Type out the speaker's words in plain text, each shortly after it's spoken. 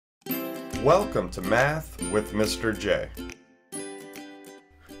Welcome to Math with Mr. J.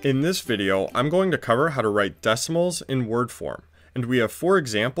 In this video, I'm going to cover how to write decimals in word form, and we have 4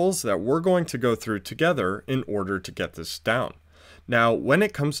 examples that we're going to go through together in order to get this down. Now, when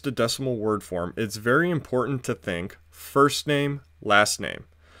it comes to decimal word form, it's very important to think first name, last name.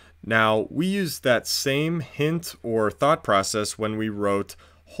 Now, we used that same hint or thought process when we wrote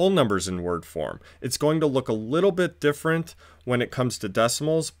whole numbers in word form. It's going to look a little bit different when it comes to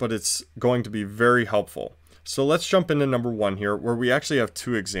decimals, but it's going to be very helpful. So let's jump into number 1 here, where we actually have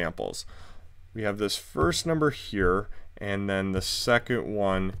 2 examples. We have this first number here, and then the second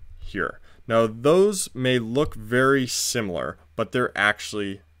one here. Now, those may look very similar, but they're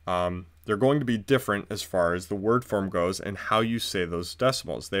actually they're going to be different as far as the word form goes and how you say those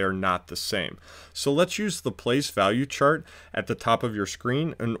decimals. They are not the same. So let's use the place value chart at the top of your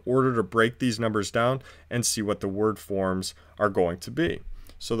screen in order to break these numbers down and see what the word forms are going to be.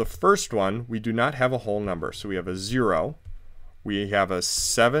 So the first one, we do not have a whole number. So we have a 0, we have a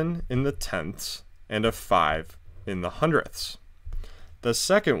 7 in the tenths, and a 5 in the hundredths. The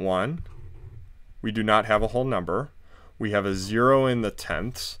second one, we do not have a whole number. We have a 0 in the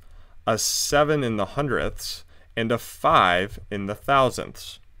tenths, a 7 in the hundredths, and a 5 in the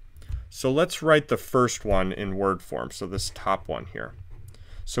thousandths. So let's write the first one in word form, so this top one here.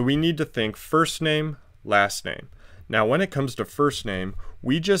 So we need to think first name, last name. Now when it comes to first name,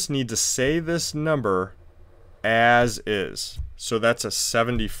 we just need to say this number as is. So that's a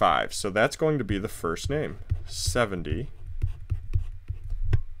 75. So that's going to be the first name,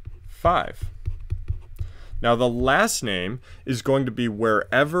 75. Now the last name is going to be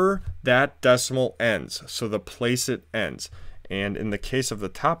wherever that decimal ends, so the place it ends. And in the case of the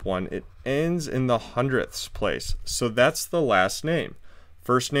top one, it ends in the hundredths place. So that's the last name.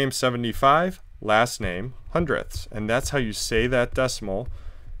 First name 75, last name hundredths. And that's how you say that decimal,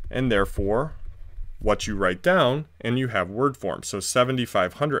 and therefore what you write down, and you have word form. So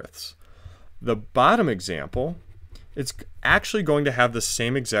 75 hundredths. The bottom example, it's actually going to have the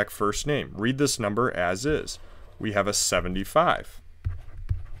same exact first name. Read this number as is. We have a 75.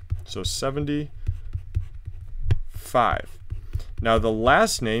 So 75. Now the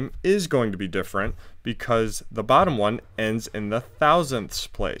last name is going to be different because the bottom one ends in the thousandths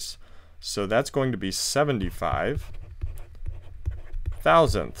place. So that's going to be 75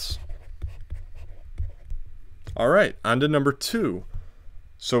 thousandths. All right, on to number 2.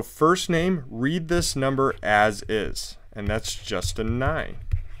 So first name, read this number as is, and that's just a 9.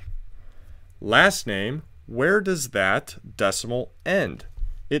 Last name, where does that decimal end?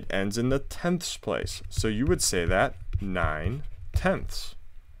 It ends in the tenths place. So you would say that 9 tenths.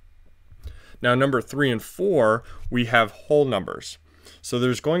 Now number 3 and 4, we have whole numbers. So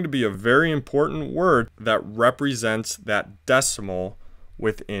there's going to be a very important word that represents that decimal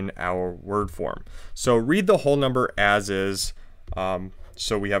within our word form. So read the whole number as is.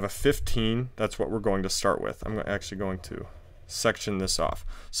 So we have a 15, that's what we're going to start with. I'm actually going to section this off.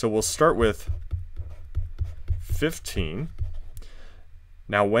 So we'll start with 15.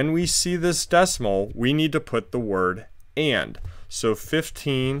 Now when we see this decimal, we need to put the word and. So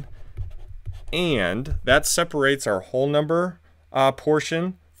 15 and, that separates our whole number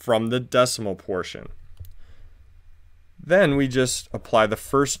portion from the decimal portion. Then we just apply the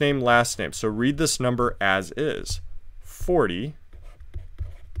first name, last name. So read this number as is, 42.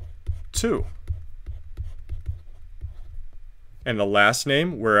 And the last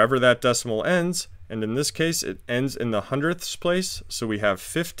name, wherever that decimal ends, and in this case it ends in the hundredths place, so we have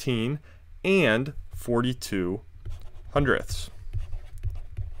 15 and 42 hundredths.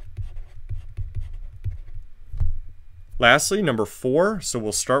 Lastly, number 4, so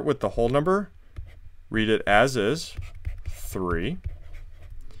we'll start with the whole number, read it as is, 3.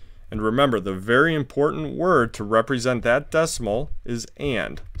 And remember, the very important word to represent that decimal is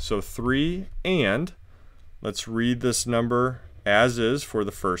and. So 3 and, let's read this number as is for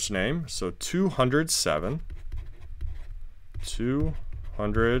the first name. So 207.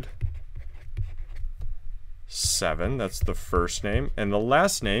 207, that's the first name. And the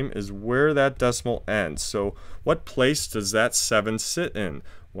last name is where that decimal ends. So what place does that 7 sit in?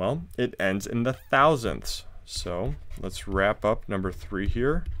 Well, it ends in the thousandths. So let's wrap up number 3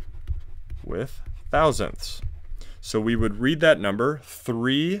 here with thousandths. So we would read that number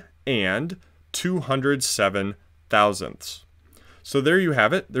 3 and 207 thousandths. So there you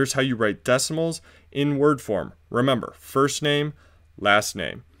have it. There's how you write decimals in word form. Remember, first name, last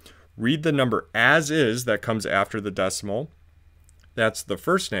name. Read the number as is that comes after the decimal. That's the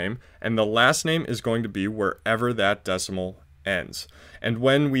first name, and the last name is going to be wherever that decimal ends. And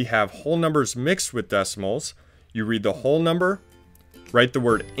when we have whole numbers mixed with decimals, you read the whole number, Write the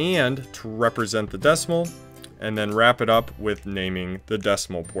word "and" to represent the decimal, and then wrap it up with naming the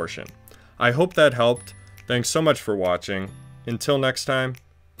decimal portion. I hope that helped. Thanks so much for watching. Until next time,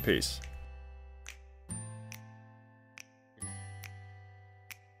 peace.